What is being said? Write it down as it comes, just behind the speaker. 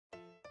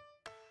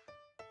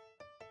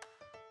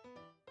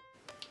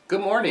Good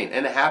morning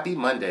and a happy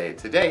Monday.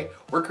 Today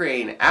we're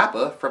creating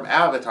Appa from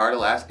Avatar: The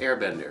Last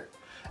Airbender.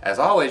 As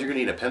always, you're going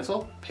to need a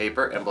pencil,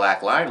 paper, and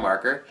black line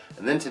marker.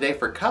 And then today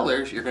for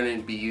colors, you're going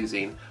to be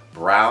using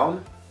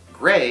brown,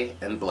 gray,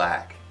 and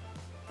black.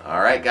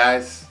 Alright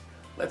guys,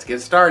 let's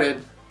get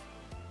started.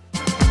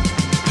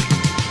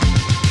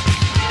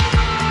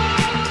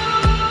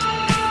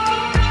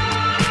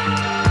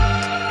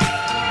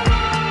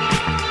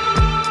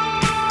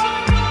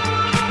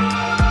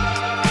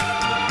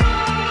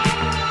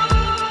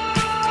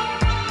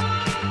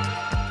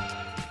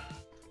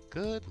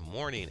 Good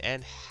morning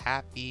and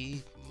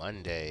happy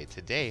Monday.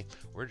 Today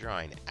we're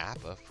drawing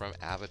Appa from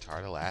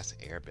Avatar: The Last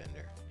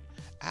Airbender.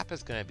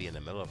 Appa's going to be in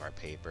the middle of our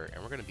paper,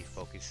 and we're going to be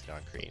focusing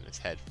on creating his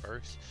head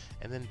first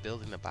and then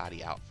building the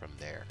body out from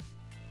there.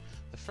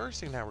 The first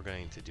thing that we're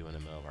going to do in the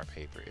middle of our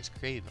paper is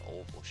create an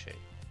oval shape.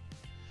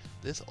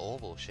 This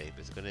oval shape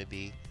is going to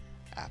be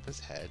Appa's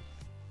head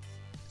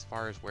as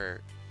far as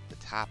where the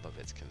top of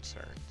it's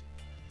concerned.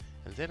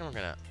 And then we're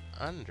going to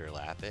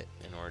underlap it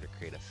in order to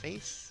create a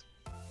face.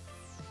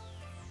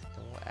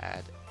 And we'll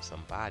add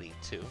some body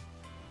too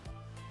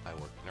by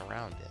working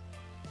around it.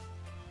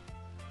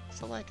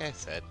 So like I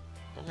said,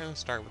 we're going to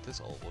start with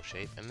this oval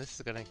shape, and this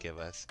is going to give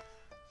us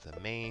the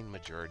main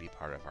majority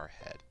part of our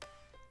head.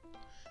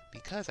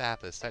 Because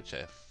Appa is such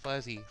a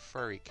fuzzy,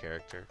 furry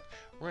character,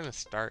 we're going to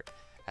start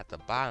at the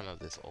bottom of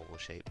this oval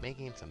shape,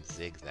 making some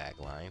zigzag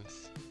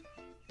lines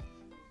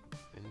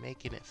and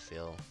making it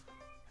feel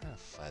kind of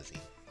fuzzy.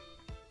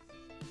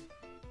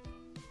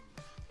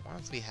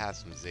 Once we have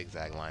some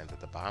zigzag lines at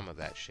the bottom of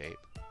that shape,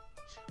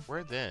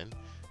 we're then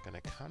going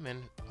to come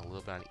in a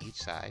little bit on each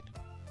side,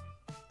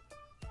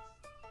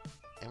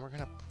 and we're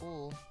going to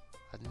pull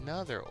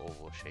another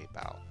oval shape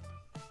out.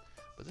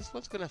 But this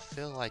one's going to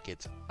feel like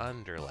it's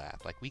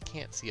underlapped, like we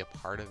can't see a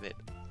part of it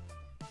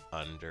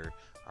under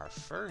our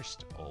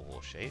first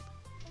oval shape,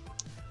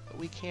 but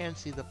we can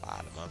see the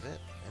bottom of it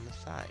and the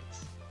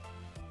sides.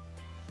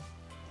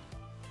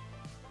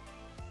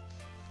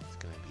 It's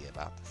going to be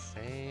about the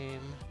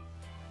same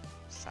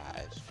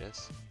size,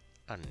 just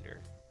under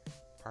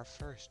our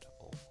first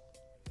oval.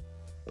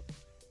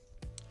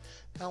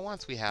 Now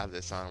once we have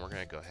this on, we're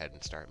going to go ahead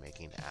and start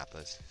making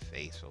Appa's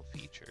facial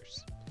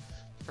features.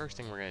 First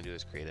thing we're going to do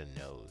is create a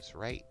nose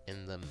right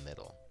in the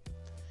middle.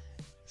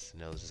 This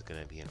nose is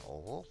going to be an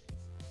oval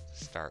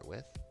to start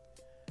with.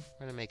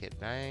 We're going to make it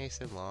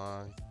nice and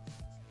long.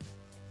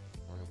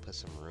 We're going to put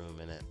some room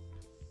in it.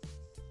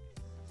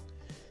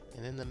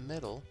 And in the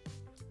middle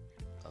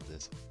of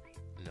this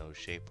nose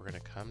shape, we're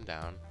going to come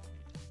down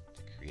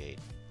to create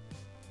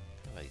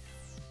kind of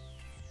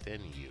a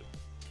thin U.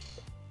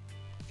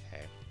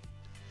 Okay.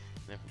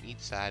 And then from each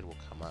side we'll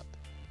come up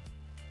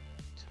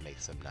to make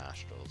some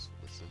nostrils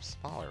with some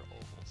smaller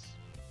ovals.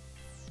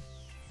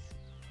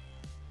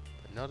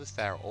 But notice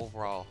that our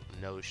overall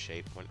nose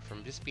shape went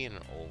from just being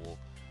an oval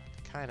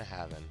to kind of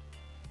having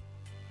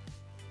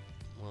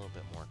a little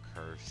bit more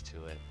curves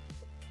to it,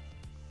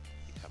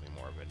 becoming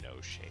more of a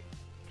nose shape.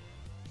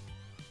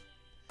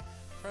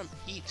 From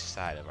each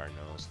side of our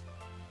nose,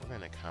 we're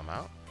going to come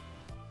out,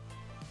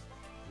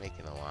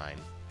 making a line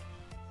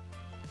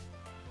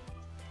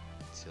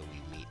until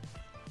we meet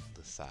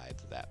the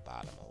sides of that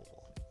bottom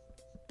oval.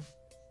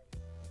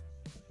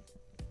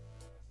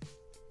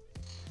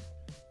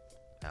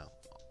 Now,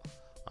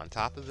 on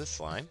top of this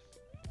line,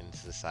 and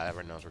to the side of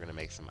our nose, we're going to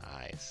make some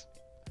eyes.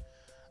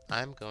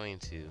 I'm going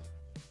to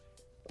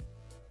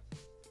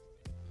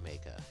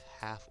make a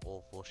half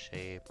oval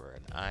shape or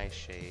an eye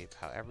shape,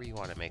 however you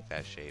want to make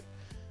that shape,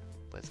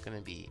 but it's going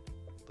to be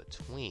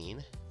between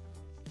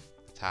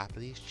the top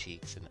of these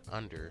cheeks and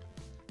under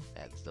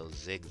those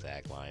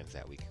zigzag lines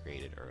that we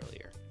created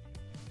earlier.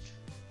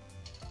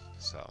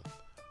 So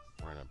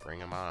we're going to bring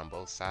them out on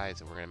both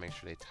sides, and we're going to make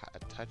sure they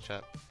touch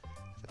up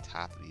at the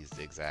top of these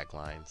zigzag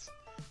lines.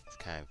 It's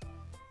kind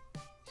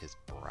of his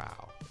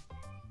brow.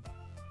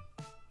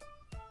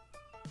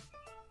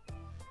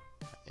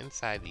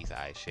 Inside these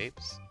eye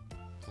shapes,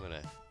 I'm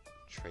going to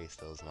trace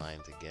those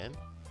lines again.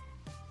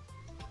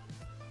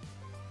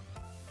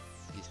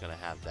 He's going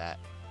to have that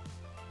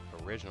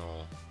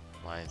original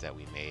lines that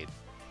we made.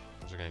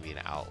 Those are going to be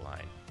an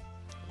outline.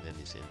 And then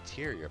this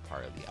interior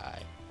part of the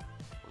eye,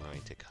 we're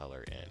going to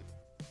color in.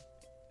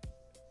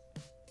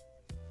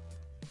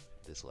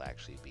 This will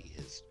actually be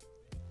his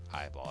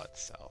eyeball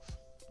itself.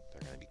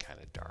 They're going to be kind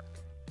of dark.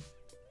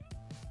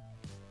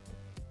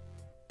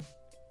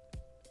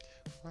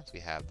 Once we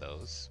have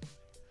those,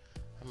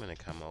 I'm going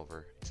to come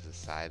over to the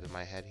side of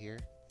my head here.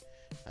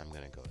 I'm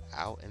going to go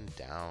out and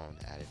down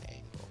at an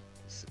angle.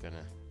 This is going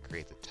to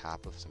create the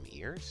top of some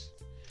ears,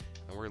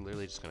 and we're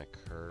literally just going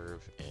to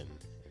curve in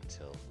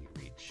until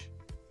we reach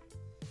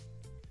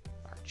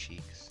our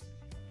cheeks.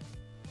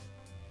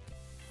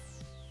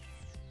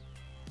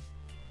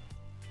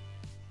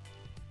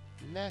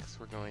 Next,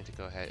 we're going to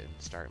go ahead and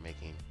start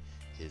making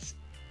his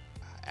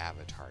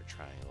avatar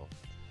triangle.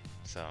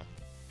 So,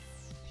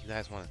 if you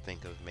guys want to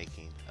think of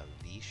making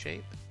a V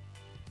shape,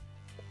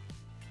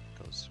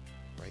 it goes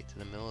right to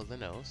the middle of the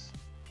nose.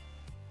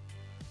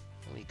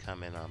 And we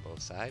come in on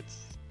both sides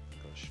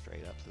go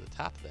straight up to the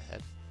top of the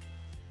head.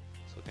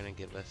 So we're going to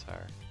give us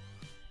our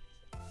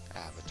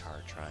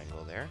avatar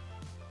triangle there.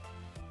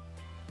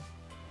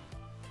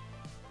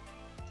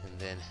 And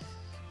then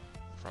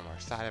from our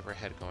side of our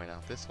head going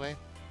out this way,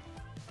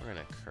 we're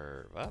going to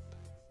curve up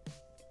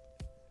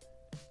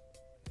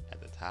at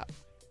the top,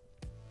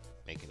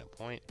 making a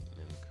point, and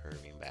then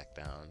curving back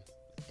down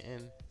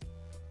in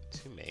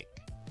to make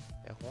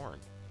a horn.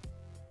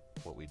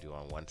 What we do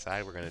on one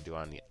side, we're going to do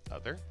on the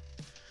other.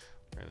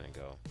 We're going to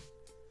go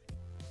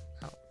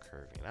out,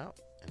 curving out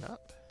and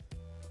up,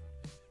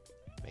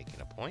 making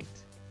a point,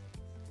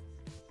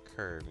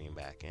 curving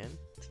back in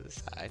to the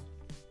side.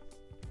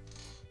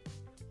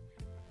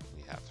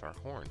 We have our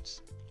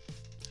horns.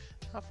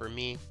 Now for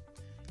me,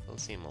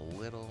 those seem a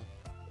little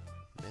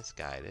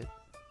misguided,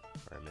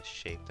 or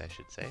misshaped I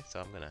should say,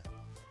 so I'm going to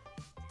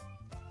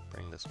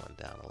bring this one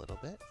down a little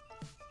bit.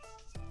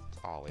 It's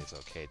always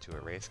okay to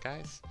erase,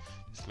 guys.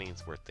 This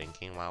means we're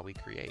thinking while we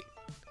create.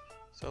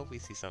 So if we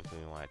see something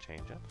we want to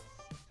change up,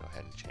 go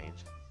ahead and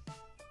change.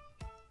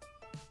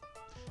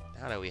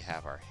 Now that we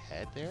have our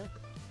head there,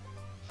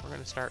 we're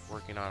going to start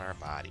working on our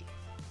body.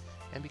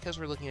 And because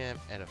we're looking at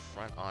a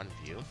front-on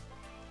view,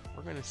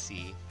 we're going to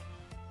see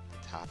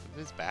the top of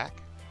his back.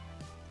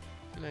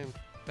 And the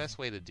best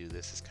way to do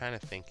this is kind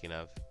of thinking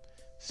of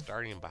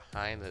starting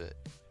behind the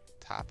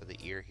top of the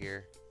ear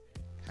here,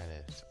 kind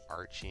of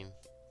arching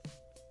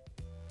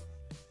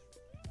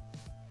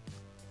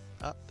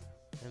up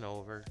and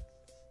over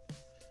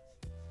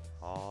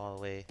all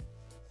the way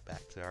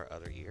back to our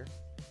other ear.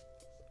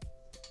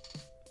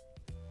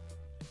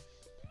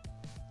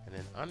 And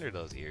then under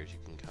those ears you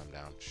can come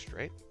down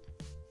straight.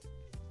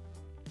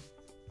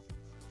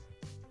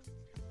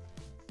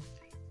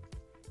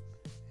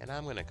 And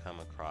I'm going to come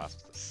across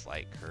with a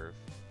slight curve,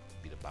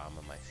 be the bottom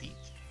of my feet.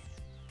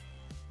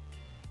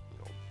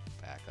 Go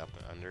back up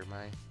and under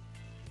my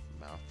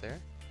mouth there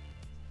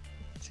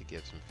to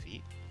give some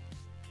feet.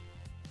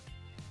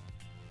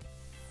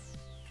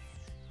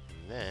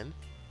 And then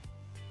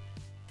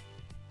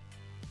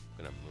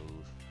I'm going to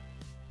move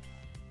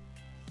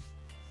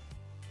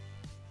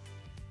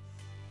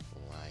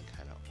the line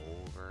kind of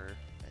over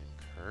and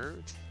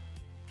curved.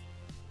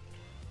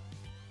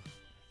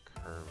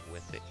 Curve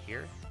with it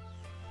here.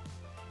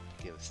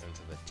 Give a sense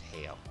of a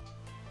tail.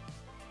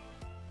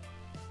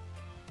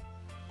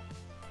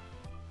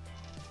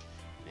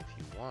 And if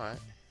you want,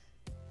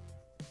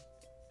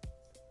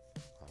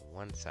 on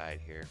one side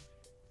here,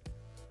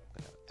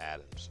 I'm going to add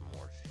some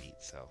more feet.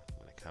 So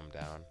I'm going to come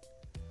down,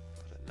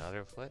 put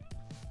another foot,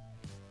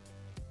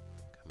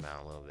 come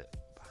down a little bit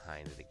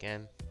behind it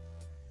again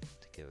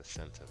to give a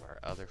sense of our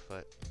other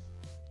foot.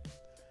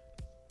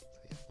 So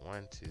you have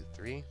 1, 2,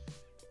 3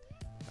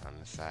 on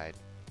the side.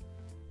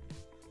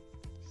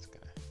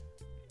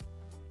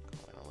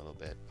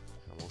 Bit,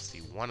 and we'll see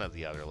one of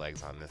the other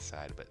legs on this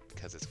side, but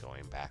because it's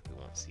going back we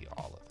won't see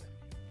all of them.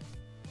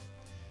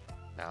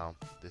 Now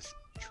this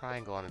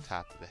triangle on the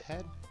top of the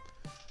head,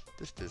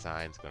 this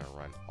design is going to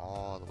run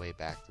all the way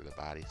back through the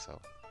body, so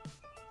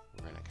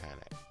we're going to kind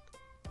of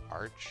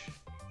arch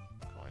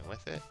going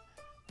with it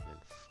and then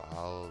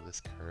follow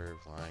this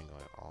curved line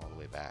going all the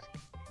way back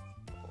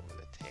over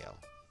the tail.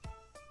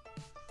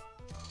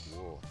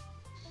 Cool.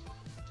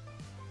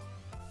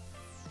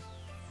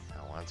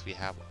 Once we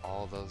have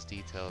all those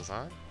details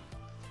on,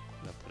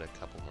 I'm going to put a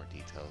couple more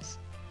details.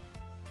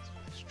 So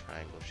nice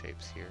triangle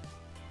shapes here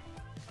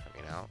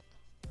coming out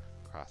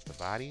across the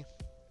body.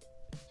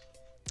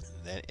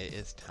 And then it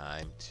is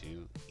time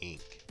to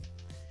ink.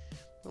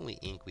 When we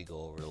ink, we go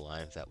over the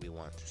lines that we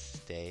want to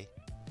stay.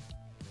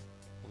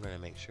 We're going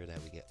to make sure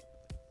that we get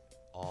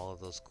all of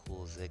those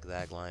cool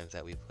zigzag lines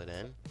that we put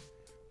in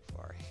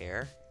for our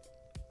hair.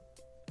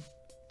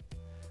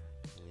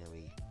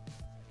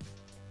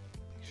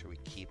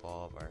 Keep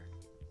all of our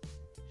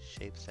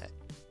shapes that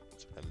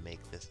sort of make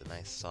this a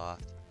nice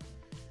soft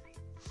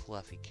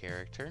fluffy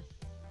character.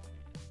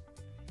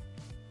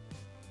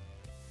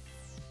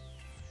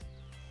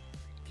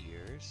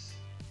 Ears.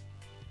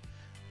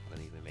 I'm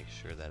going to even make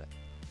sure that it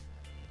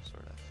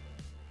sort of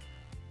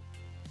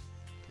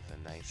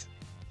gives a nice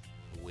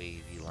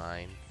wavy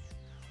line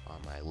on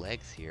my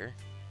legs here.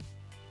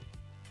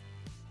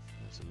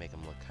 This will make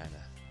them look kind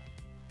of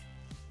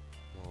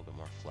a little bit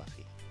more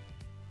fluffy.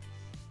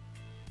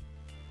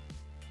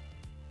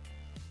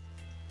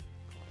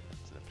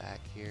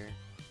 Back here,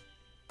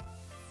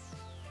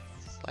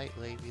 slight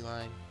wavy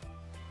line,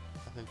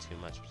 nothing too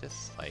much, but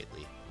just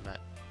slightly. I'm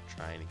not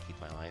trying to keep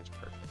my lines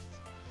perfect,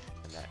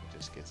 and that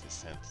just gives a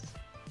sense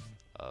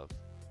of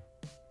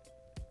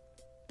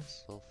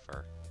this little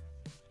fur.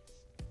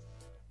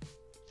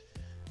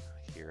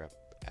 Here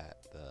up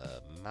at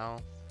the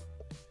mouth,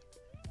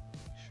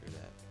 make sure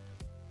that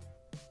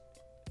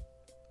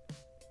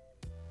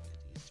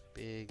get these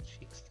big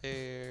cheeks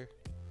there,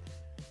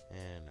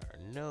 and our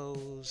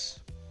nose.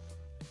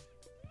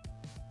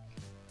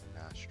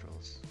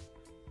 Nostrils.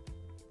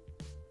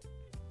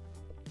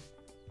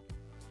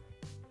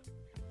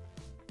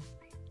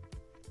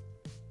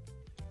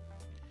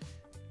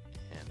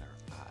 And our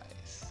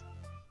eyes.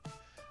 I'm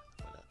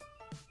gonna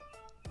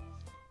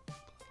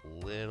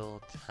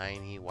little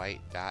tiny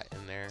white dot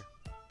in there.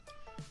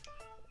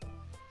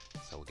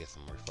 So we'll get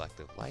some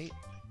reflective light.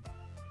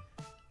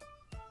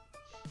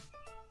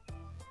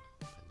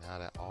 And now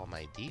that all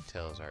my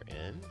details are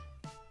in,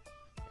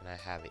 and I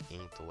have it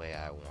inked the way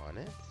I want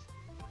it,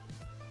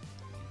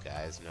 you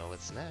guys know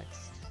what's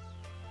next.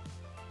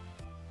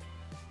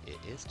 It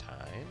is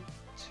time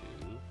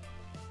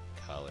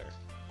to color.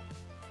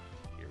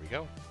 Here we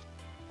go.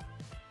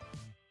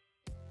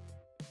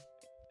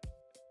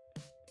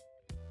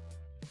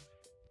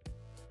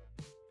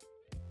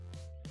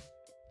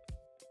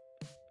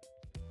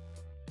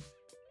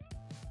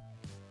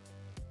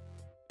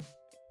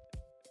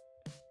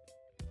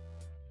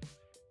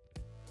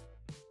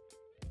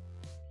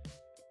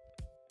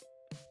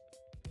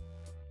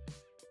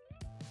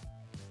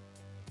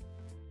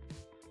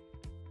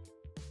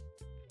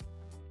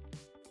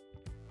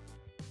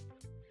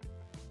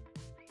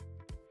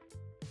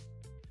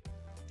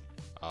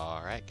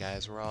 Alright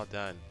guys, we're all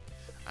done.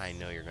 I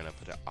know you're going to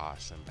put an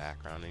awesome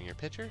background in your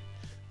picture,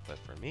 but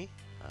for me,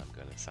 I'm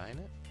going to sign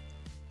it.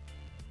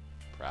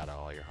 Proud of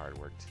all your hard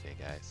work today,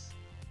 guys.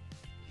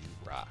 You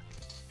rock.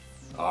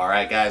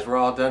 Alright guys, we're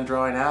all done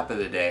drawing Appa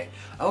today.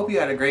 I hope you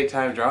had a great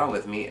time drawing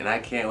with me, and I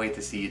can't wait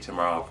to see you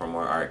tomorrow for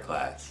more art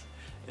class.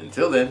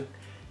 Until then,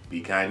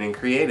 be kind and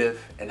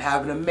creative, and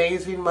have an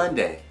amazing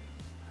Monday.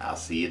 I'll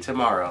see you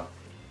tomorrow.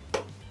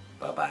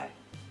 Bye-bye.